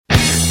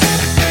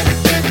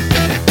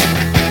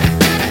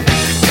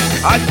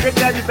It's great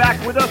to have you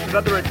back with us.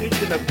 Another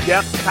edition of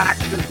Jeff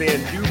Paxton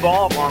Van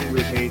Duval along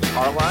with Hayes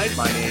Carline.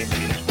 My name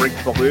is Rick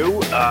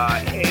Ballou.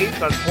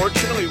 Hayes,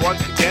 unfortunately, once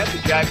again,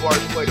 the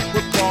Jaguars played a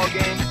football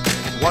game.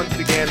 Once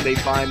again, they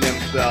find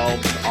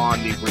themselves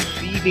on the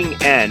receiving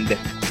end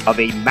of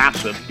a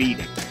massive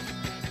beating.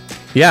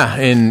 Yeah,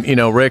 and,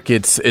 Rick,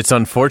 it's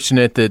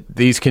unfortunate that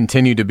these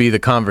continue to be the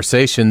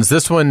conversations.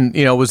 This one,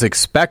 was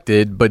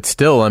expected, but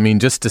still,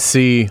 just to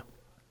see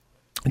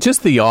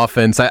just the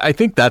offense, I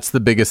think that's the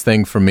biggest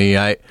thing for me.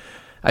 I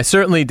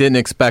certainly didn't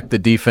expect the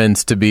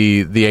defense to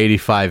be the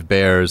 85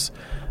 Bears,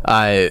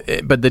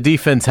 but the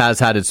defense has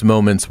had its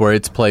moments where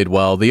it's played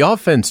well. The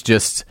offense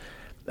it's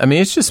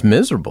just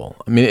miserable.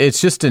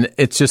 It's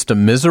just a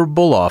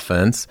miserable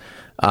offense.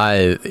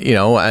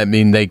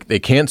 They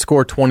can't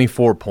score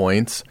 24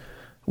 points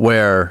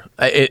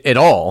at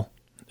all.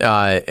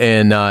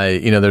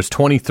 There's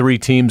 23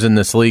 teams in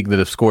this league that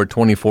have scored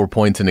 24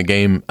 points in a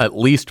game at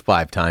least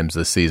 5 times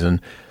this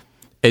season.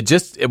 It's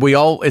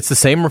the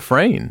same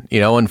refrain.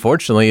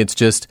 Unfortunately, it's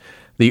just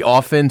the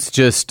offense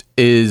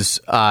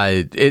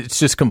it's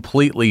just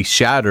completely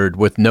shattered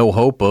with no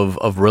hope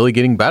of really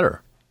getting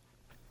better.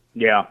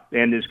 Yeah,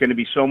 and there's going to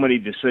be so many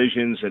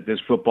decisions that this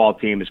football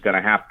team is going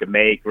to have to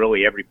make,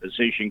 really every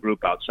position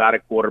group outside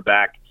of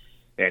quarterback,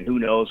 and who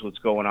knows what's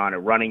going on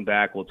at running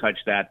back. We'll touch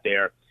that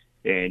there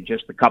in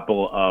just a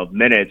couple of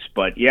minutes.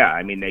 But,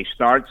 yeah, they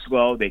start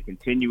slow. They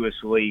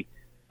continuously,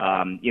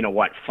 5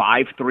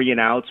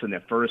 3-and-outs in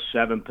their first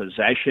 7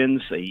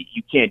 possessions.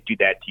 You can't do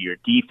that to your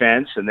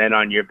defense. And then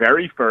on your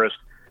very first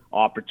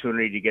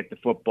opportunity to get the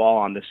football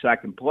on the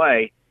second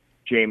play,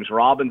 James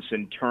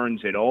Robinson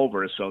turns it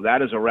over. So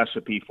that is a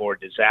recipe for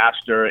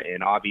disaster,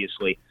 and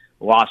obviously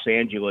Los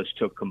Angeles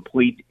took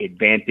complete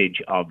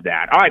advantage of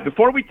that. All right,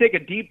 before we take a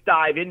deep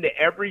dive into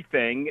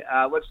everything,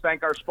 let's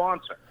thank our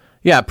sponsor.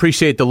 Yeah,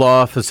 appreciate the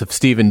law office of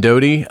Stephen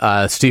Doty.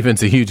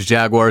 Stephen's a huge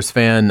Jaguars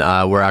fan.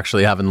 We're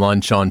actually having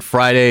lunch on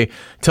Friday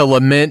to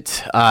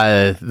lament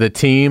the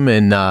team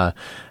and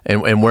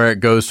where it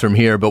goes from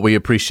here. But we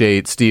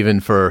appreciate Stephen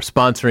for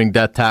sponsoring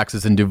Death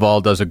Taxes, and Duval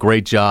does a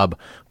great job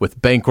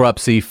with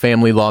bankruptcy,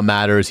 family law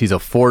matters. He's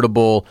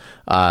affordable,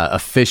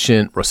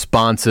 efficient,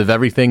 responsive,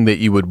 everything that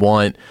you would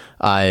want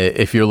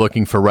if you're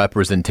looking for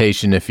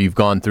representation, if you've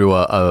gone through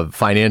a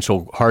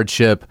financial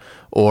hardship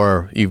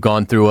or you've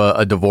gone through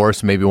a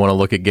divorce, maybe want to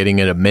look at getting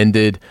it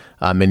amended.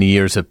 Many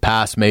years have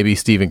passed. Maybe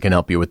Stephen can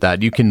help you with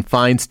that. You can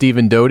find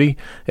Stephen Doty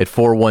at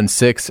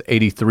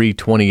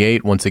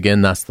 416-8328. Once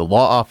again, that's the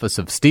law office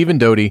of Stephen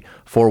Doty,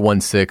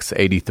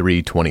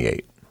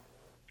 416-8328.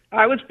 All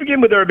right, let's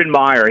begin with Urban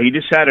Meyer. He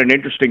just had an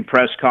interesting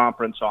press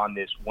conference on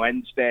this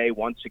Wednesday.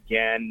 Once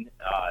again,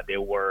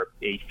 there were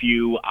a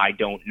few I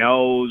don't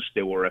knows.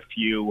 There were a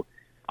few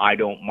I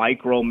don't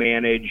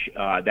micromanage.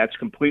 That's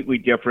completely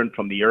different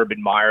from the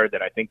Urban Meyer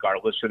that I think our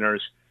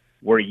listeners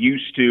were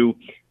used to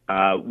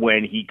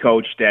when he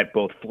coached at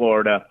both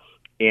Florida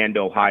and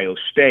Ohio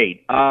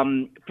State.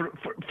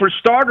 For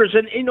starters,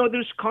 and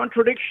there's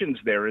contradictions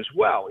there as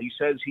well. He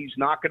says he's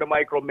not going to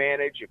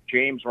micromanage. If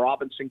James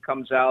Robinson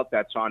comes out,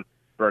 that's on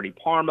Bertie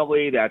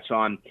Parmalee, that's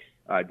on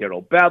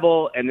Darrell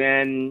Bevell, and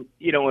then,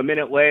 a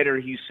minute later,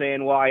 he's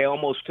saying, well, I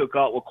almost took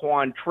out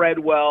Laquan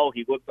Treadwell.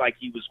 He looked like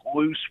he was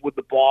loose with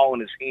the ball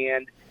in his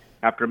hand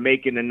after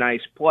making a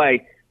nice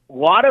play. A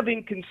lot of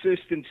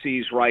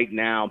inconsistencies right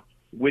now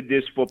with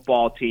this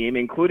football team,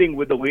 including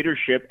with the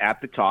leadership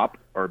at the top,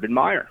 Urban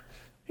Meyer.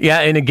 Yeah,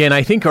 and again,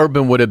 I think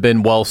Urban would have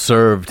been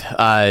well-served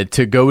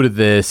to go to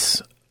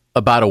this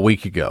about a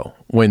week ago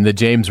when the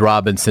James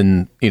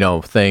Robinson,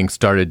 thing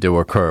started to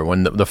occur,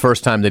 when the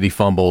first time that he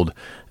fumbled,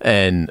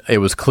 and it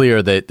was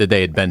clear that they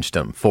had benched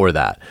him for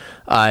that.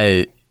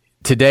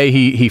 Today,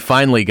 he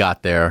finally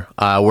got there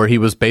where he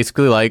was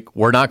basically like,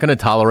 we're not going to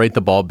tolerate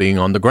the ball being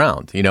on the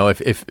ground.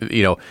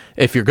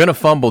 If you're going to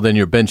fumble, then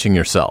you're benching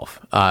yourself,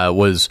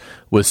 was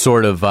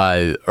sort of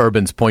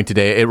Urban's point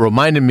today. It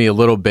reminded me a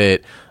little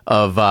bit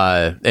of,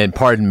 and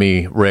pardon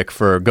me, Rick,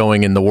 for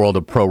going in the world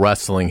of pro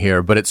wrestling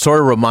here, but it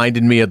sort of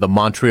reminded me of the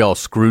Montreal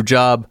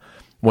Screwjob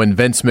when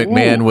Vince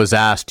McMahon was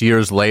asked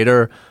years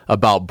later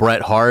about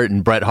Bret Hart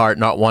and Bret Hart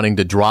not wanting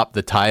to drop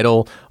the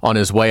title on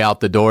his way out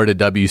the door to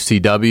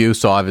WCW.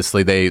 So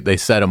obviously they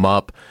set him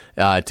up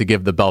to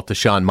give the belt to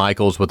Shawn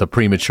Michaels with a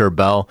premature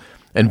bell.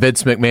 And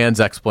Vince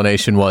McMahon's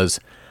explanation was,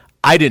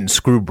 I didn't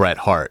screw Bret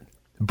Hart.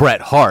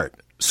 Bret Hart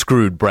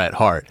screwed Bret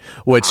Hart,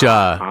 which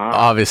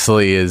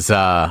obviously is...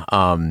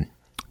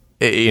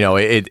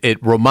 It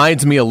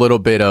reminds me a little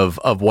bit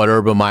of what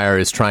Urban Meyer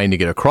is trying to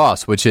get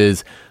across, which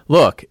is,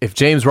 look, if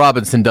James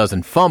Robinson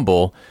doesn't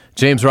fumble,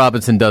 James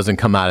Robinson doesn't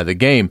come out of the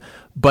game.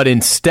 But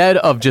instead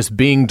of just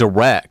being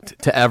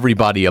direct to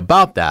everybody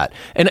about that,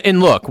 and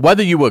look,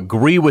 whether you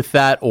agree with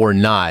that or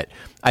not,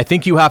 I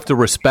think you have to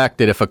respect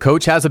that if a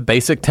coach has a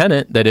basic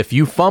tenet that if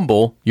you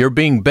fumble, you're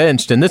being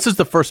benched, and this is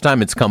the first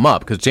time it's come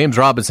up because James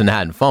Robinson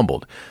hadn't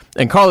fumbled.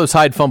 And Carlos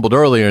Hyde fumbled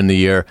earlier in the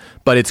year,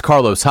 but it's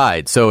Carlos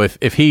Hyde. So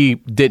if he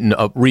didn't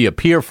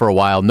reappear for a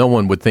while, no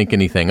one would think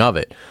anything of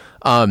it.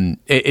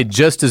 It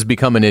just has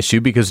become an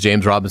issue because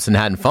James Robinson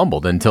hadn't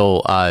fumbled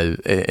until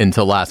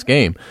last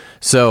game.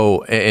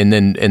 So and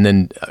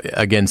then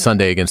again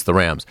Sunday against the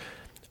Rams.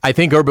 I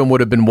think Urban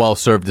would have been well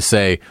served to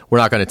say, we're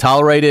not going to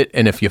tolerate it,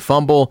 and if you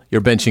fumble, you're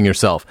benching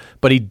yourself.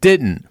 But he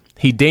didn't.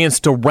 He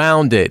danced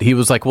around it. He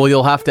was like, well,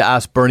 you'll have to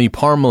ask Bernie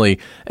Parmalee.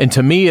 And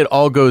to me, it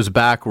all goes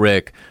back,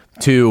 Rick,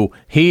 to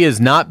he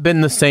has not been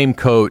the same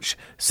coach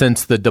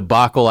since the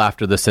debacle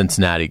after the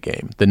Cincinnati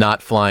game, the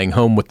not flying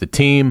home with the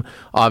team,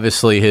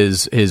 obviously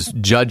his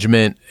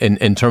judgment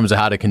in terms of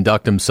how to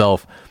conduct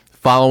himself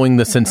following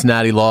the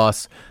Cincinnati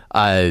loss.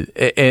 And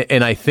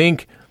I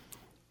think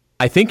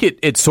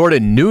it sort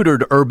of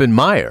neutered Urban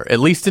Meyer, at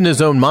least in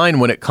his own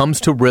mind, when it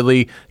comes to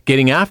really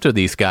getting after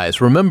these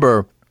guys.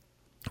 Remember,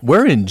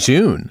 we're in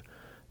June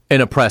in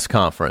a press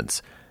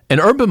conference, and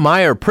Urban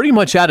Meyer pretty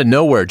much out of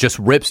nowhere just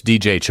rips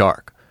DJ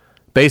Chark.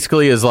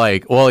 Basically is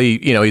like, well,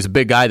 he's a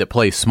big guy that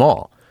plays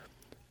small.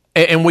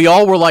 And we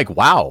all were like,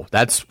 wow,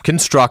 that's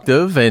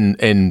constructive and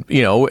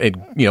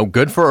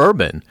good for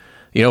Urban,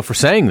 for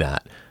saying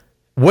that.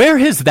 Where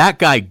has that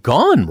guy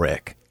gone,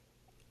 Rick?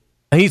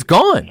 He's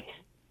gone.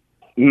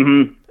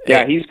 Mm-hmm.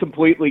 Yeah, he's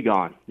completely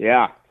gone.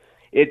 Yeah.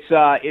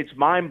 It's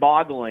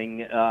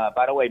mind-boggling.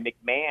 By the way,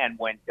 McMahon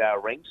went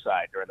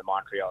ringside during the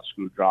Montreal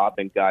Screwjob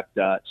and got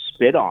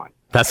spit on.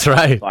 That's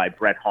right. By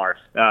Bret Hart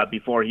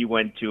before he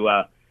went to,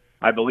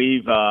 I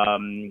believe,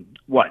 TNT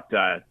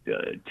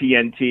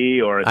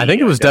or I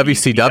think it was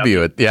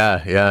WCW.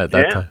 Yeah, at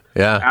that time.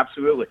 Yeah,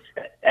 absolutely.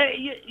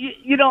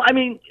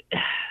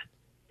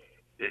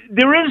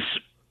 There is.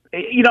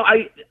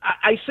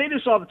 I say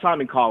this all the time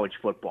in college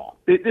football.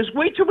 There's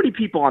way too many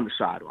people on the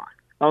sideline.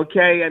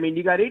 Okay, I mean,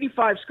 you got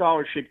 85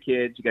 scholarship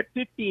kids, you got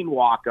 15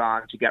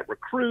 walk-ons, you got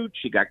recruits,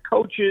 you got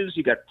coaches,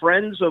 you got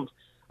friends of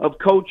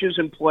coaches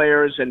and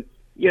players, and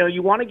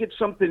you want to get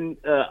something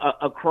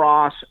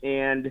across,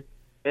 and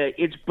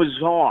it's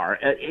bizarre.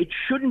 It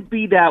shouldn't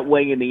be that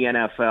way in the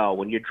NFL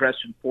when you're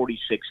dressing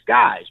 46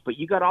 guys, but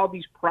you got all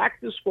these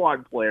practice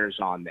squad players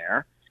on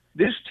there.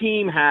 This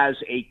team has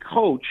a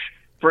coach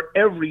for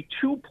every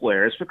two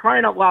players. For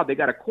crying out loud, they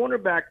got a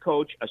cornerback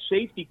coach, a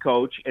safety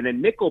coach, and a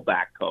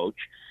nickelback coach.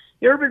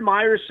 Urban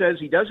Meyer says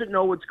he doesn't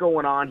know what's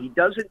going on. He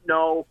doesn't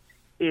know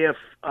if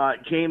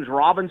James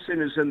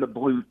Robinson is in the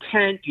blue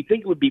tent. You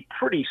think it would be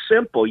pretty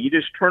simple. You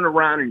just turn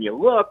around and you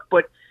look.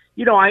 But,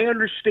 I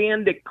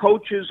understand that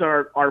coaches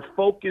are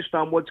focused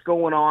on what's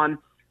going on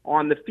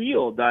the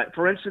field.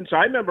 For instance,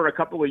 I remember a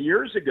couple of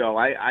years ago,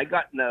 I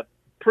got in a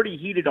pretty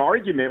heated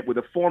argument with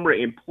a former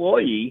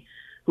employee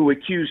who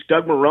accused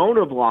Doug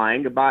Marrone of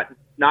lying about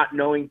not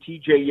knowing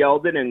T.J.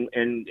 Yeldon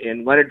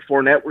and Leonard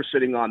Fournette were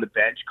sitting on the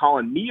bench,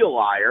 calling me a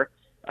liar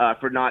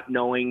for not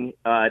knowing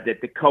that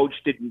the coach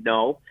didn't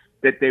know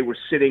that they were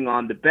sitting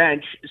on the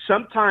bench.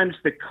 Sometimes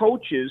the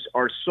coaches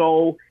are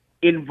so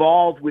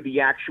involved with the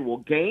actual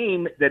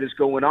game that is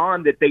going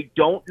on that they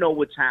don't know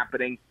what's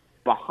happening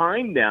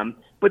behind them,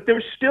 but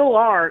there still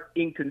are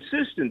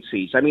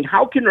inconsistencies. I mean,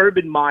 how can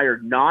Urban Meyer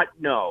not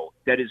know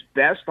that his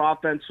best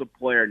offensive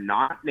player,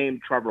 not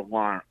named Trevor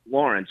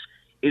Lawrence,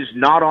 is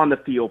not on the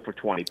field for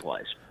 20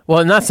 plays? Well,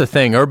 and that's the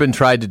thing. Urban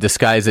tried to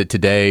disguise it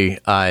today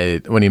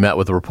when he met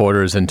with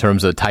reporters in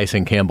terms of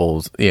Tyson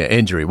Campbell's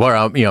injury.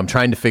 Well, I'm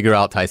trying to figure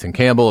out Tyson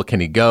Campbell. Can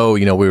he go?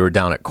 We were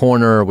down at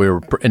corner. We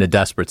were in a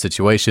desperate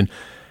situation.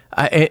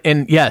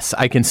 And yes,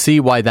 I can see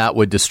why that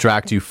would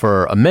distract you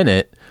for a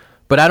minute,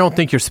 but I don't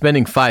think you're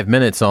spending 5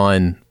 minutes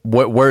on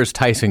where's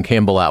Tyson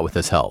Campbell at with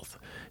his health.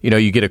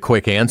 You get a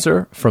quick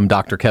answer from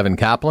Dr. Kevin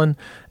Kaplan,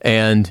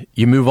 and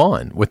you move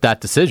on with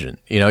that decision.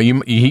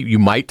 You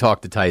might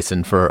talk to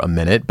Tyson for a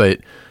minute, but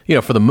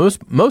for the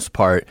most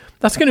part,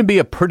 that's going to be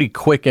a pretty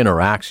quick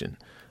interaction.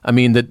 I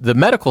mean, the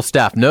medical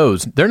staff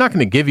knows they're not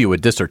going to give you a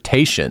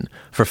dissertation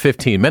for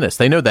 15 minutes.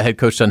 They know the head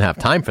coach doesn't have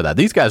time for that.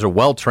 These guys are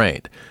well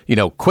trained.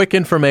 Quick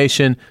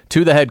information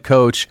to the head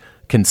coach,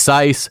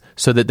 concise,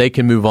 so that they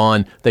can move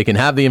on. They can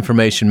have the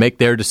information, make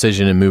their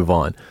decision, and move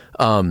on.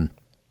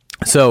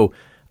 So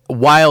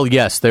while,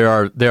 yes, there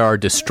are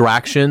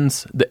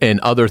distractions and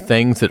other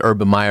things that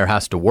Urban Meyer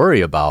has to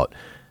worry about,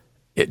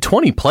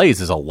 20 plays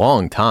is a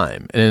long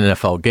time in an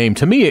NFL game.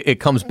 To me,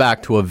 it comes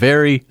back to a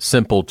very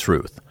simple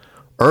truth.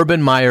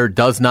 Urban Meyer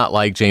does not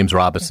like James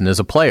Robinson as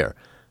a player.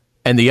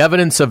 And the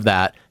evidence of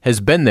that has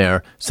been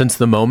there since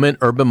the moment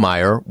Urban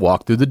Meyer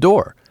walked through the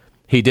door.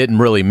 He didn't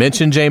really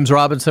mention James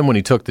Robinson when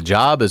he took the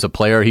job as a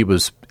player he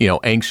was,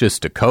 anxious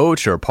to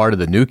coach or part of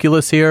the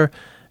nucleus here.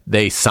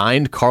 They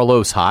signed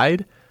Carlos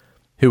Hyde,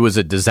 who was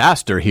a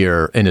disaster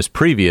here in his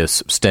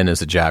previous stint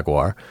as a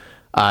Jaguar.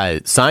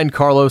 Signed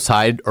Carlos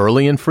Hyde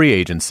early in free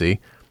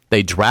agency.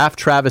 They draft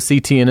Travis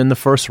Etienne in the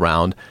first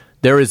round.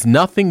 There is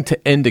nothing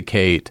to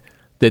indicate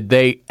that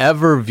they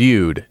ever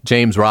viewed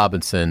James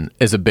Robinson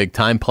as a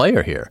big-time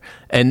player here.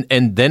 And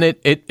then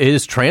it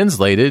is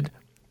translated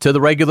to the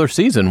regular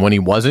season when he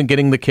wasn't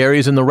getting the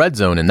carries in the red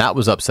zone, and that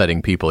was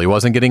upsetting people. He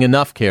wasn't getting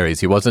enough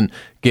carries. He wasn't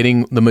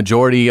getting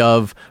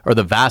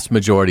the vast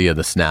majority of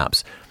the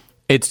snaps.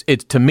 It's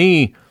to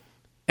me,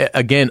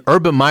 again,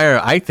 Urban Meyer,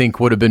 I think,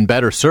 would have been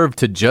better served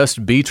to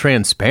just be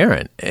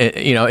transparent.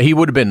 He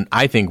would have been,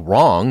 I think,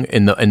 wrong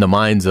in the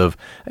minds of,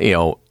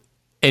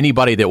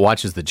 anybody that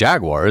watches the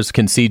Jaguars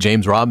can see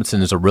James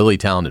Robinson is a really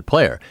talented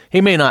player.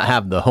 He may not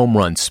have the home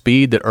run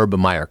speed that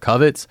Urban Meyer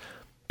covets,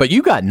 but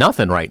you got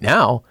nothing right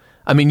now.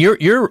 I mean,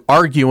 you're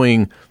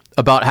arguing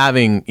about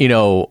having,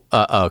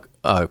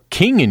 a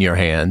king in your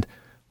hand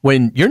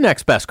when your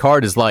next best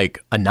card is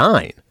like a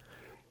 9.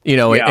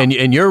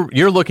 And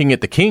you're looking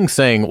at the king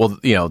saying, well,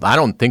 I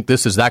don't think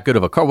this is that good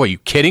of a card. Well, are you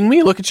kidding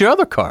me? Look at your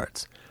other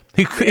cards.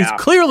 It's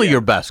clearly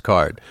your best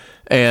card.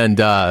 And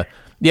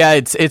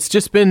it's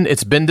just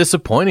been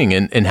disappointing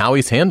in how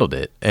he's handled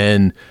it.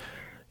 And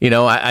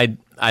I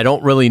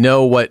don't really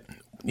know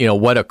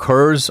what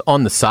occurs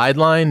on the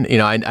sideline.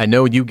 I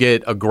know you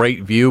get a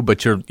great view,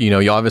 but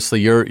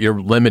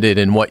you're limited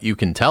in what you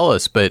can tell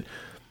us. But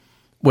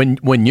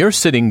when you're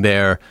sitting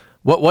there,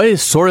 what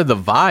is sort of the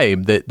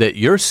vibe that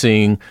you're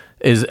seeing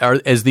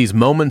as these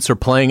moments are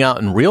playing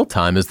out in real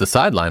time as the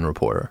sideline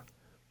reporter?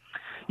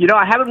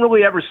 I haven't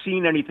really ever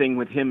seen anything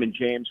with him and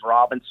James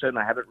Robinson.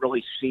 I haven't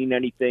really seen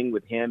anything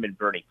with him and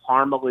Bernie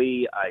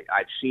Parmalee.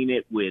 I've seen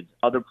it with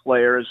other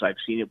players. I've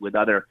seen it with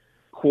other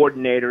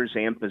coordinators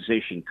and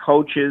position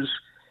coaches.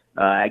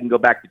 I can go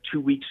back to 2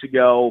 weeks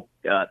ago,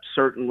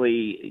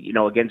 certainly,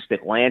 against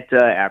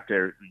Atlanta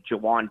after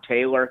Jawan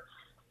Taylor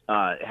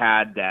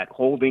had that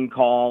holding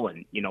call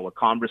and, a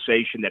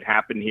conversation that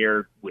happened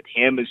here with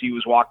him as he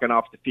was walking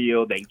off the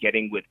field and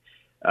getting with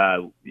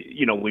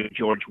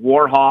George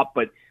Warhop.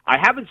 But I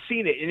haven't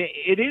seen it. And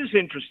it is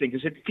interesting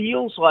because it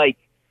feels like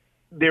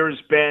there's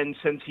been,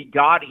 since he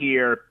got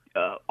here,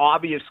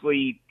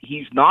 obviously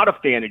he's not a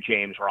fan of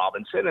James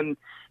Robinson. And,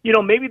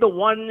 maybe the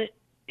one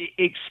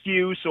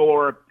excuse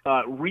or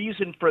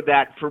reason for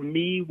that for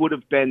me would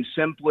have been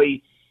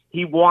simply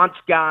he wants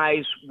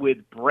guys with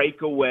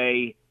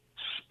breakaway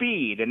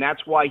speed, and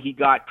that's why he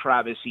got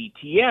Travis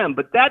Etienne.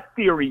 But that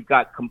theory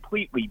got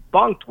completely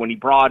bunked when he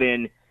brought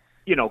in,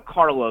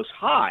 Carlos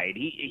Hyde.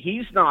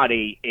 He's not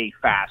a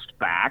fast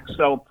back.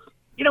 So,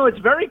 it's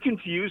very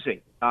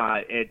confusing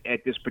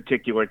at this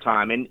particular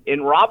time.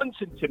 And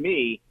Robinson, to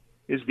me,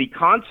 is the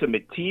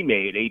consummate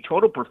teammate, a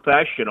total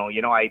professional.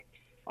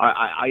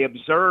 I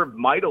observe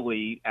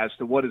mightily as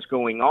to what is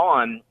going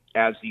on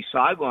as the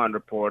sideline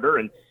reporter,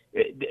 and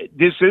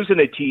this isn't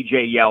a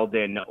T.J.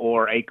 Yeldon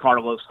or a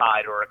Carlos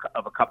Hyde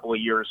of a couple of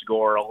years ago,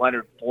 or a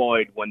Leonard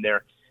Floyd when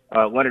they're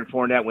Leonard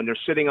Fournette when they're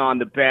sitting on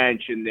the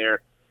bench and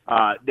they're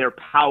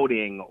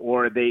pouting,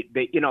 or they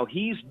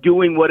he's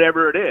doing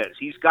whatever it is.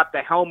 He's got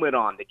the helmet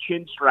on, the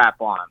chin strap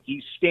on.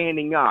 He's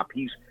standing up.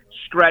 He's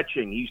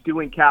stretching. He's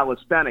doing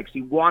calisthenics.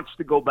 He wants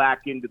to go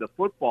back into the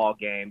football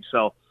game.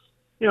 So,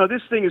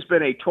 this thing has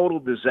been a total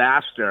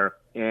disaster,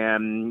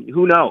 and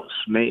who knows?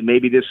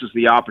 Maybe this is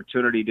the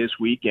opportunity this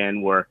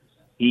weekend where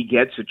he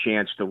gets a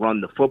chance to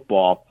run the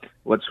football.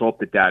 Let's hope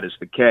that is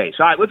the case.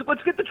 All right,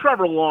 let's get to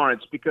Trevor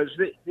Lawrence, because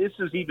this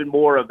is even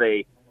more of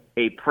a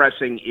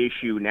pressing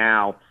issue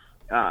now.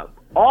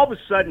 All of a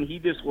sudden, he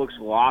just looks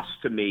lost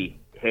to me,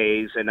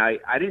 Hayes, and I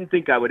didn't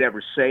think I would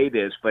ever say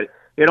this, but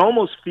it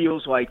almost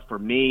feels like for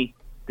me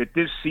that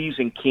this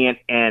season can't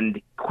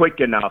end quick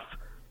enough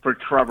for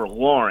Trevor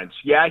Lawrence.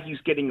 Yeah, he's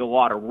getting a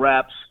lot of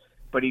reps,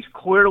 but he's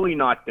clearly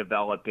not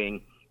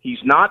developing. He's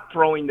not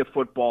throwing the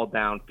football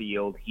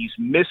downfield. He's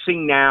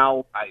missing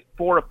now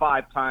 4 or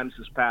 5 times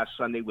this past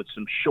Sunday with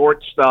some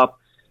short stuff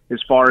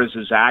as far as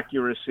his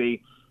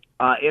accuracy.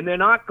 And they're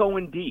not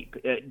going deep.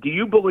 Do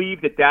you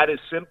believe that is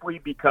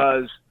simply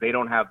because they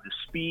don't have the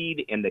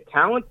speed and the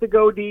talent to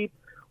go deep?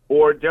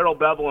 Or Darrell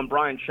Bevell and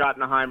Brian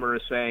Schottenheimer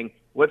are saying,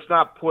 let's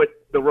not put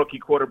the rookie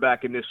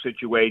quarterback in this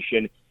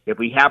situation. If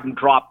we have him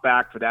drop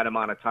back for that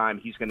amount of time,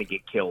 he's going to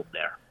get killed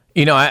there.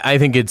 I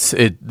think it's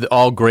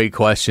all great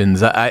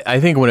questions. I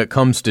think when it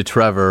comes to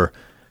Trevor,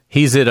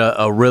 he's at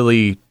a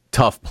really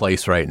tough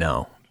place right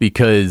now,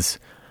 because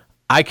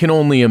I can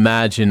only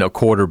imagine a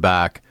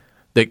quarterback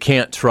that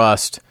can't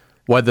trust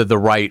whether the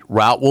right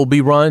route will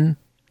be run,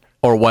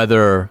 or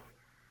whether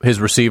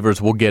his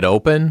receivers will get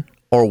open,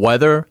 or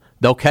whether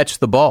they'll catch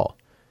the ball.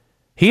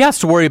 He has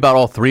to worry about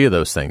all 3 of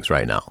those things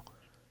right now.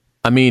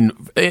 I mean,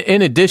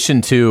 in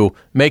addition to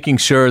making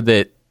sure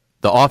that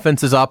the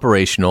offense is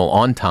operational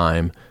on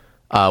time,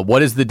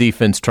 what is the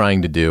defense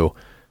trying to do?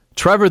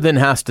 Trevor then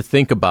has to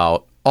think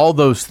about all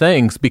those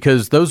things,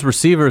 because those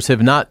receivers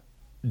have not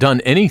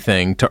done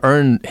anything to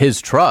earn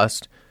his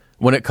trust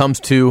when it comes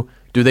to,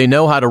 do they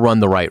know how to run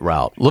the right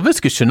route?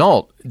 Laviska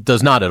Shenault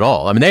does not at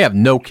all. I mean, they have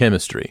no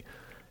chemistry.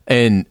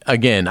 And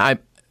again, I'm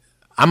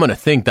going to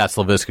think that's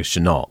Laviska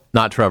Shenault,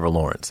 not Trevor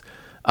Lawrence.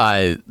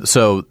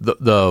 So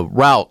the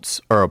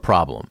routes are a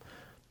problem.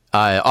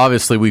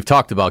 Obviously, we've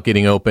talked about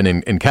getting open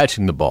and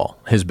catching the ball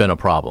has been a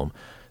problem.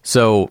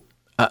 So,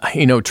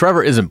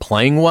 Trevor isn't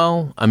playing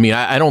well. I mean,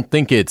 I don't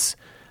think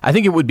I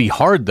think it would be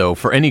hard, though,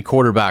 for any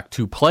quarterback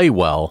to play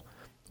well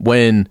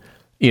when,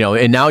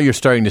 and now you're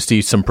starting to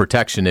see some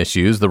protection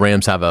issues. The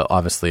Rams have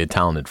obviously a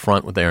talented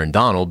front with Aaron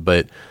Donald,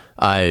 but,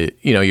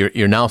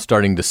 you're now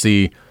starting to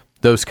see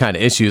those kind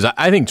of issues.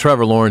 I think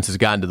Trevor Lawrence has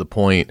gotten to the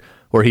point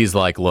where he's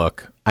like,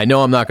 look, I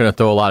know I'm not going to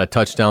throw a lot of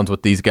touchdowns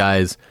with these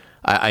guys.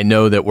 I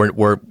know that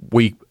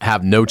we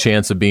have no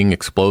chance of being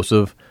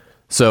explosive,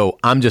 so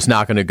I'm just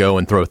not going to go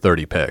and throw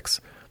 30 picks.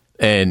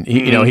 And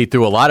he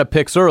threw a lot of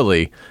picks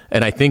early,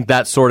 and I think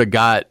that sort of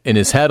got in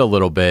his head a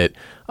little bit.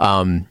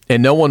 And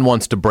no one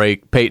wants to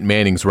break Peyton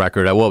Manning's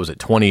record. What was it,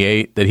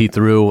 28 that he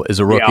threw as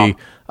a rookie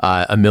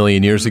a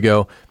million years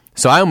ago?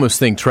 So I almost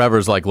think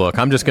Trevor's like, look,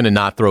 I'm just going to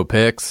not throw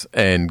picks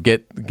and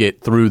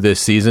get through this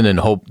season and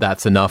hope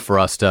that's enough for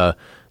us to,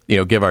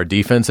 give our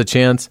defense a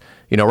chance.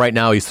 Right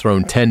now he's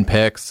thrown 10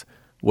 picks,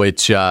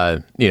 which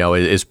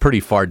is pretty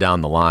far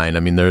down the line. I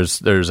mean,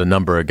 there's a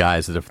number of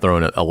guys that have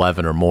thrown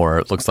 11 or more.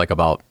 It looks like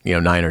about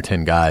 9 or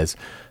 10 guys.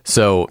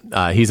 So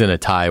he's in a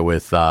tie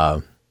with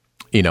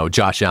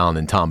Josh Allen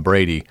and Tom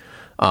Brady.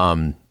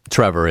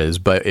 Trevor is,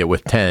 but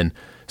with 10.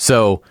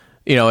 So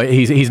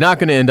he's not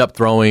going to end up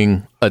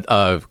throwing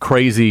a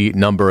crazy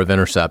number of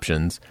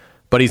interceptions,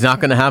 but he's not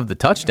going to have the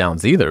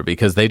touchdowns either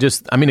because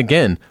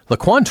again,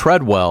 Laquan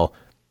Treadwell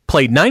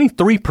played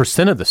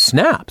 93% of the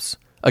snaps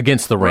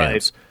against the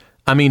Rams.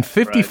 Right.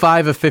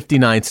 55 of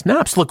 59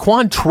 snaps.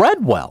 Laquan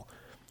Treadwell.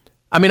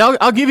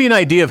 I'll give you an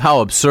idea of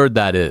how absurd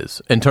that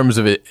is in terms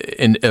of it,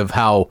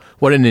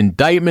 what an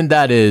indictment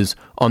that is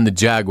on the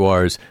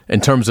Jaguars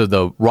in terms of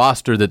the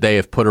roster that they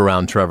have put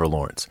around Trevor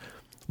Lawrence.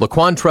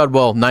 Laquan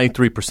Treadwell,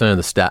 93% of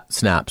the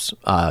snaps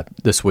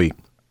this week.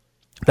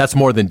 That's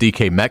more than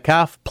DK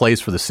Metcalf plays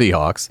for the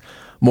Seahawks,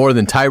 more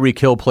than Tyreek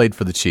Hill played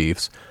for the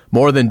Chiefs,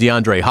 more than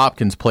DeAndre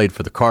Hopkins played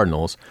for the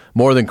Cardinals,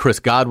 more than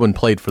Chris Godwin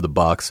played for the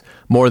Bucks,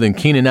 more than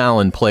Keenan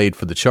Allen played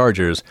for the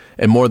Chargers,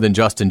 and more than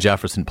Justin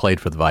Jefferson played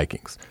for the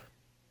Vikings.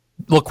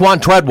 Laquan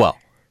Treadwell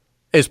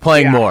is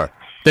playing more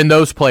than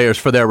those players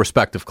for their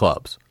respective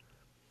clubs.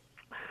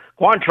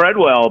 Laquan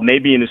Treadwell may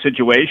be in a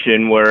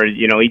situation where,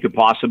 he could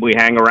possibly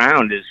hang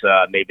around as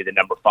maybe the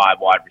number 5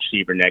 wide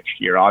receiver next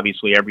year.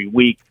 Obviously, every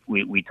week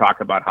we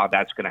talk about how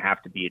that's going to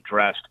have to be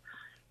addressed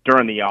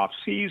during the off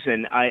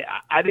season.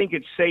 I think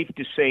it's safe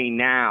to say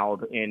now,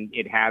 and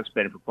it has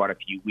been for quite a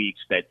few weeks,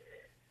 that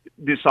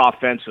this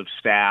offensive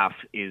staff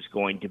is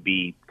going to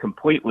be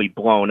completely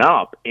blown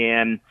up.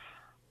 And,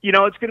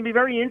 it's going to be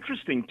very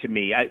interesting to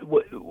me.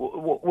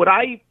 What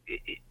I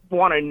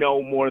want to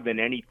know more than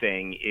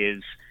anything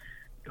is,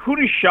 who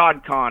does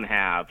Shad Khan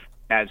have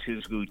as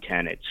his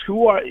lieutenants?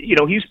 Who are,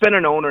 he's been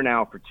an owner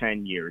now for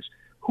 10 years.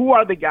 Who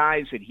are the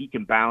guys that he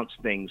can bounce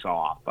things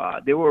off?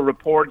 There were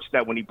reports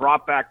that when he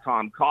brought back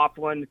Tom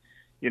Coughlin,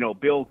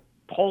 Bill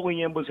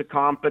Polian was a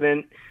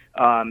competent.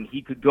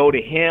 He could go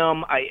to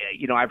him.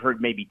 I've heard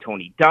maybe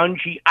Tony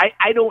Dungy.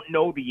 I don't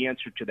know the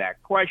answer to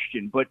that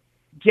question, but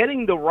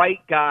getting the right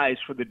guys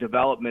for the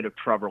development of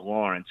Trevor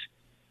Lawrence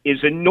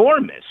is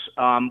enormous.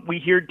 We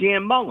hear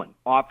Dan Mullen,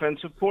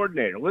 offensive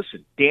coordinator.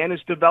 Listen, Dan has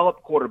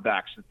developed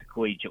quarterbacks at the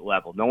collegiate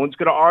level. No one's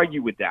going to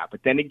argue with that.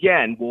 But then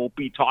again, we'll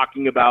be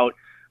talking about,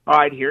 all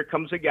right, here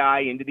comes a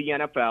guy into the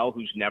NFL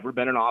who's never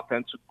been an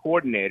offensive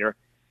coordinator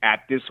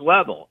at this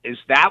level. Is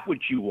that what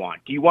you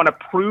want? Do you want a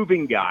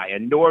proven guy, a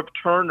Norv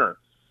Turner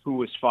who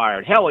was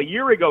fired? Hell, a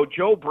year ago,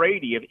 Joe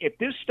Brady, if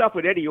this stuff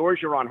with Eddie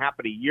Orgeron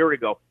happened a year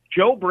ago,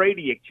 Joe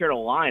Brady at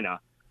Carolina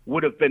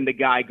would have been the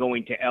guy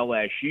going to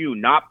LSU,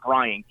 not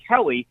Brian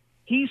Kelly.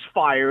 He's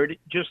fired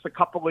just a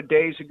couple of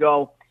days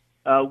ago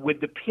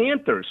with the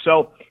Panthers.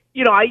 So,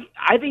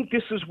 I think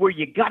this is where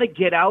you got to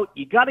get out.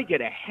 You got to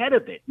get ahead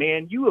of it,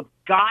 man. You have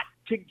got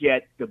to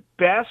get the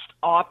best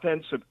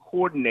offensive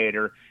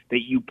coordinator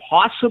that you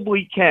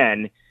possibly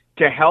can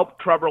to help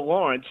Trevor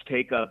Lawrence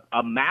take a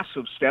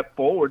massive step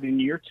forward in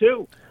year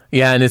 2.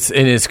 Yeah, and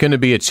it's going to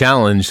be a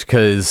challenge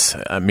because,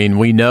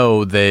 we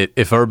know that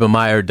if Urban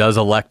Meyer does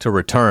elect to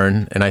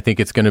return, and I think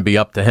it's going to be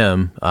up to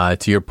him,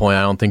 to your point,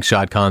 I don't think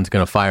Shad Khan's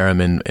going to fire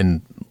him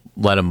and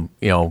let him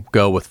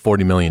go with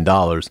 $40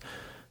 million.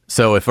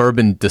 So if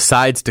Urban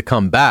decides to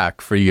come back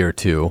for year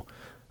 2,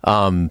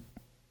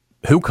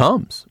 who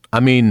comes?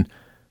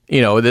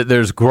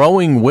 There's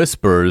growing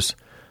whispers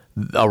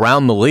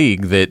around the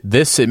league that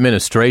this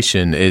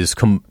administration is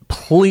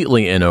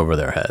completely in over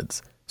their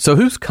heads. So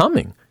who's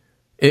coming?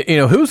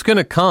 Who's going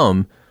to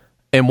come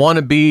and want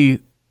to be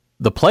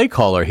the play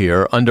caller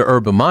here under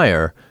Urban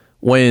Meyer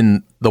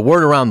when the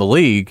word around the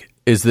league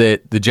is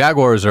that the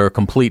Jaguars are a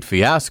complete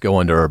fiasco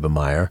under Urban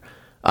Meyer?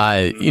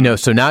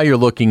 So now you're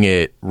looking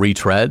at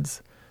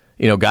retreads,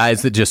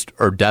 guys that just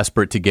are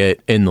desperate to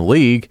get in the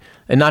league.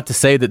 And not to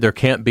say that there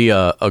can't be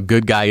a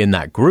good guy in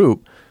that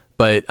group,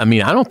 but I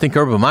don't think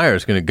Urban Meyer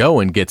is going to go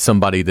and get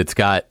somebody that's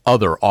got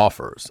other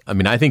offers.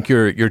 I think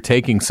you're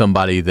taking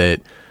somebody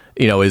that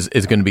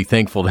is going to be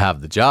thankful to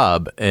have the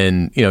job.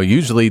 And,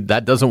 usually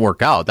that doesn't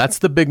work out. That's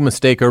the big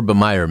mistake Urban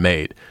Meyer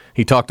made.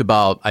 He talked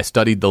about, I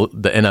studied the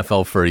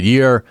NFL for a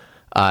year.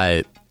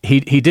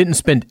 He didn't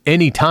spend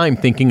any time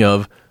thinking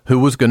of who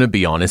was going to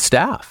be on his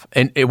staff,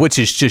 and which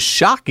is just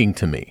shocking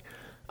to me.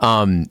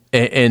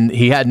 And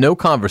he had no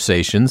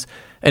conversations.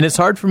 And it's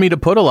hard for me to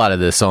put a lot of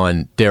this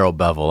on Darrell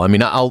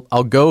Bevell.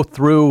 I'll go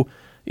through,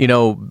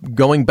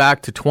 going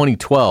back to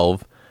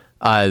 2012,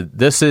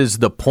 This is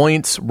the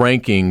points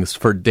rankings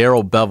for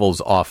Darrell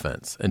Bevell's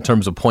offense in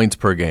terms of points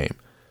per game.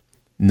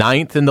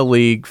 9th in the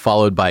league,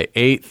 followed by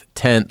 8th,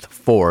 10th,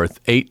 4th,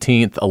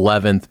 18th,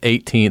 11th,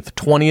 18th,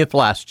 20th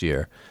last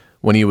year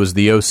when he was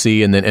the OC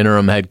and then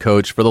interim head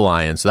coach for the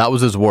Lions. So that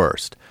was his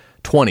worst.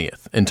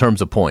 20th in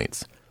terms of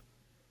points.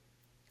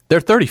 They're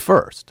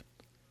 31st.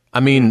 I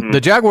mean, the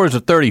Jaguars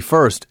are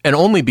 31st, and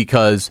only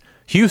because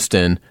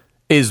Houston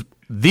is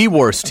the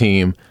worst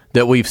team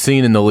that we've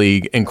seen in the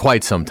league in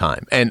quite some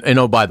time. And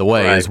oh, by the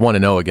way, is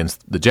 1-0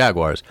 against the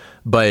Jaguars.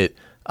 But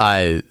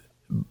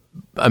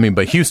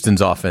but Houston's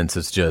offense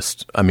is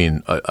just,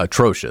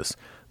 atrocious.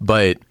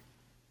 But,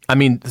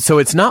 so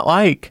it's not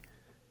like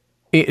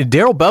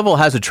Darrell Bevell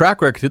has a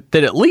track record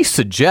that at least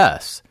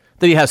suggests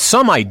that he has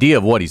some idea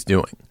of what he's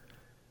doing.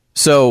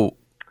 So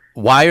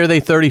why are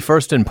they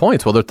 31st in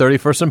points? Well, they're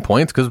 31st in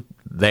points because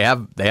they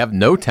have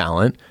no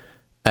talent,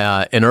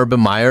 and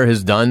Urban Meyer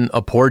has done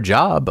a poor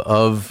job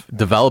of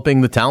developing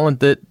the talent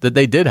that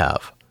they did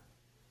have.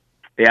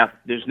 Yeah,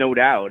 there's no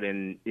doubt,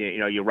 and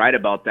you're right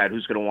about that.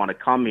 Who's going to want to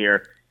come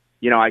here?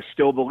 I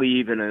still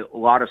believe in a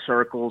lot of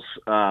circles,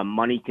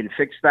 money can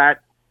fix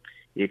that.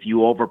 If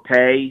you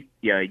overpay,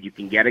 you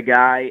can get a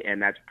guy,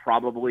 and that's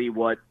probably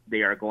what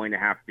they are going to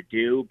have to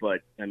do.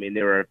 But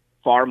there are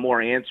far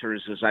more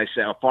answers, as I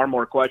said, far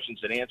more questions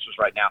than answers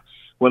right now.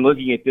 When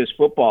looking at this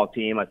football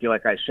team, I feel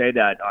like I say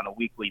that on a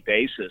weekly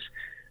basis.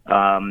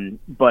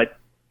 But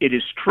it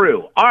is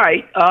true. All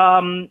right.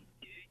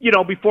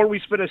 Before we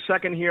spend a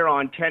second here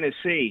on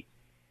Tennessee,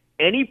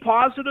 any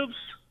positives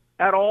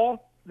at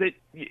all? That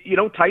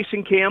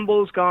Tyson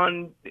Campbell's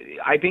gone.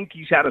 I think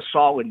he's had a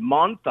solid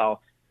month.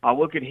 I'll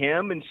look at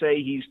him and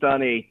say he's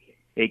done a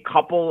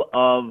couple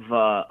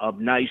of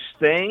nice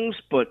things.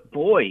 But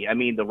boy,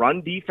 the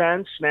run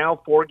defense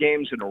now 4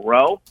 games in a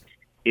row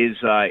is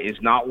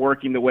not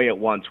working the way it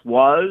once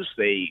was.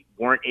 They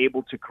weren't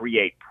able to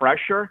create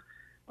pressure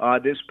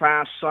this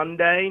past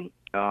Sunday.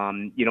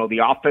 The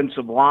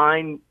offensive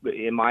line,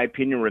 in my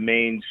opinion,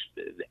 remains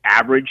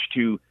average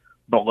to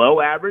below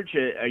average.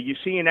 Are you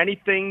seeing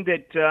anything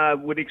that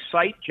would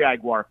excite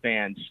Jaguar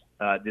fans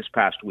this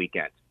past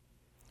weekend?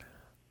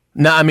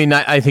 No,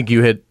 I think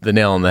you hit the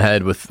nail on the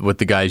head with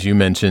the guys you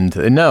mentioned.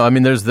 No,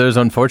 there's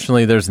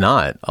unfortunately there's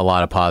not a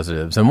lot of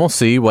positives, and we'll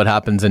see what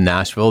happens in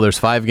Nashville. There's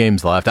 5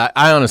 games left. I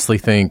honestly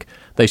think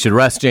they should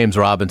rest James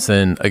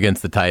Robinson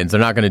against the Titans.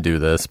 They're not going to do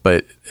this,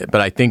 but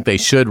I think they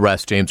should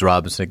rest James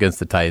Robinson against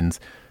the Titans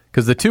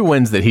because the 2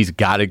 wins that he's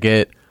got to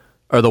get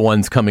are the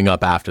ones coming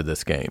up after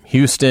this game,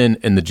 Houston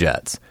and the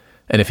Jets.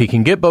 And if he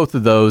can get both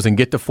of those and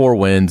get to 4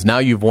 wins, now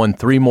you've won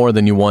 3 more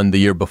than you won the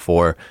year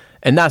before,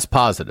 and that's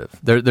positive.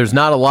 There's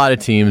not a lot of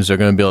teams that are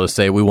going to be able to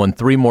say we won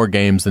 3 more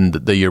games than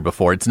the year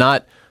before. It's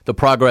not the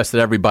progress that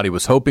everybody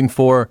was hoping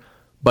for,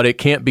 but it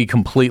can't be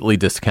completely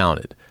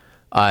discounted.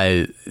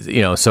 That's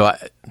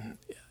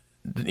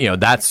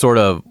sort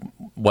of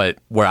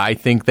where I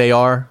think they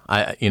are.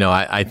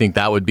 I think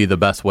that would be the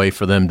best way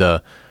for them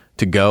to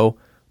go.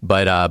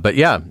 But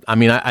yeah,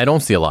 I don't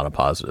see a lot of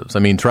positives.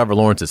 Trevor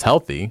Lawrence is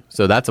healthy,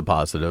 so that's a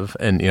positive,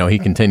 and he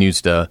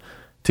continues to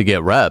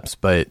get reps,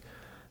 but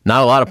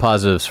not a lot of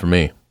positives for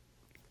me.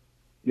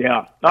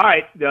 Yeah. All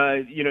right.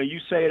 You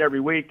say it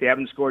every week. They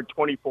haven't scored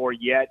 24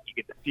 yet. You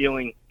get the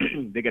feeling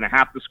they're going to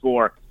have to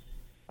score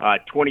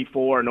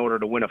 24 in order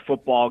to win a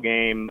football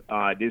game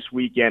this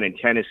weekend in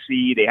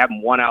Tennessee. They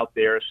haven't won out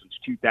there since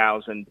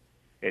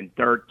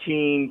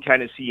 2013.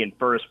 Tennessee in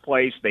first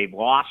place. They've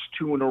lost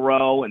 2 in a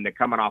row, and they're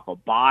coming off a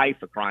bye,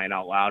 for crying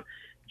out loud.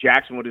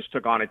 Jacksonville just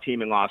took on a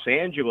team in Los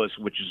Angeles,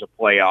 which is a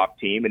playoff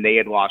team, and they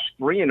had lost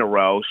 3 in a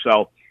row.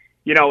 So,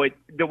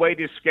 the way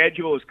this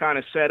schedule is kind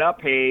of set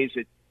up, Hayes,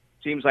 it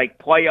seems like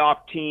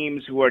playoff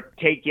teams who are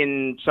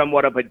taking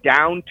somewhat of a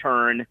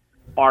downturn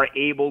are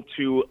able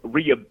to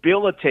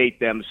rehabilitate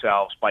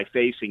themselves by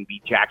facing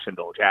the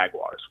Jacksonville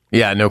Jaguars.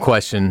 Yeah, no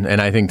question. And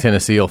I think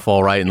Tennessee will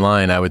fall right in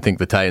line. I would think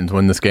the Titans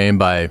win this game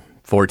by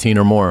 14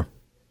 or more.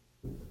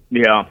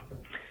 Yeah.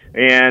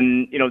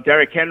 And,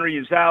 Derrick Henry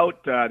is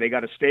out. They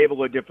got a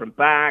stable of different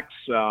backs.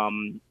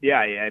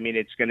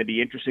 It's going to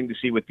be interesting to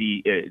see what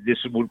this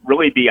would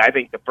really be, I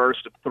think, the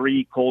first of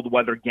 3 cold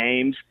weather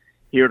games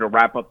here to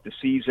wrap up the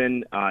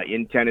season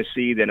in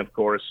Tennessee. Then, of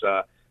course,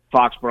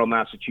 Foxborough,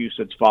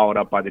 Massachusetts, followed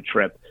up by the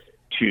trip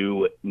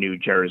to New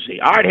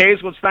Jersey. All right, Hayes,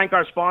 let's thank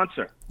our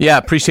sponsor. Yeah,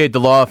 appreciate the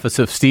law office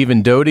of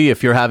Stephen Doty.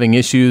 If you're having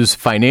issues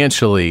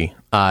financially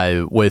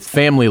with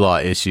family law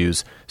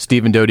issues,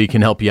 Stephen Doty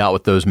can help you out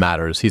with those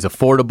matters. He's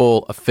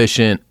affordable,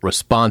 efficient,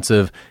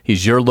 responsive.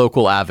 He's your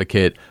local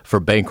advocate for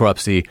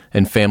bankruptcy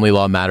and family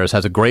law matters.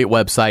 Has a great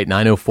website,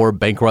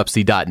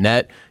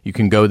 904bankruptcy.net. You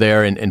can go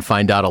there and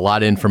find out a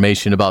lot of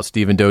information about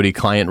Stephen Doty,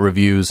 client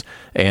reviews,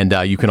 and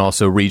you can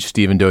also reach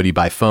Stephen Doty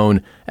by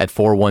phone at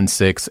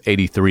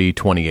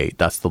 416-8328.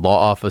 That's the law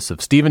office of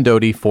Stephen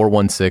Doty,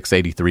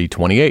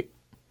 416-8328.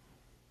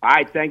 All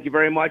right, thank you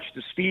very much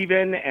to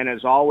Stephen. And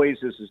as always,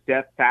 this is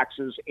Death,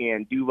 Taxes,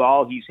 and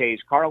Duval. He's Hayes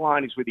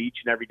Carline. He's with you each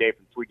and every day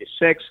from 3 to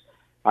 6.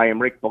 I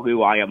am Rick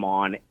Ballou. I am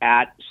on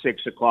at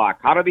 6 o'clock.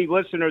 How do the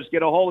listeners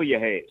get a hold of you,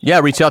 Hayes? Yeah,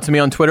 reach out to me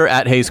on Twitter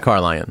at Hayes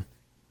Carlion.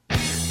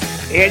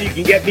 And you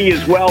can get me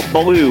as well,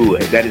 Ballou.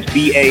 That is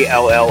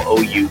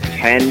BALLOU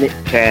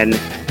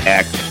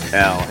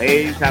 1010XL.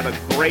 Hayes, have a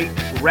great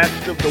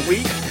rest of the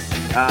week.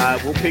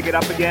 We'll pick it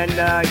up again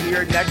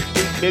here next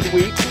week,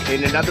 midweek,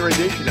 in another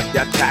edition of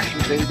Death,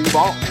 Taxes, and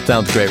Duval.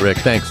 Sounds great, Rick.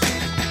 Thanks.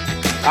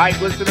 All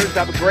right, listeners,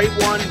 have a great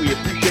one. We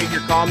appreciate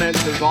your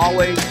comments as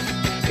always,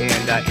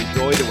 and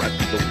enjoy the rest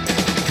of the week.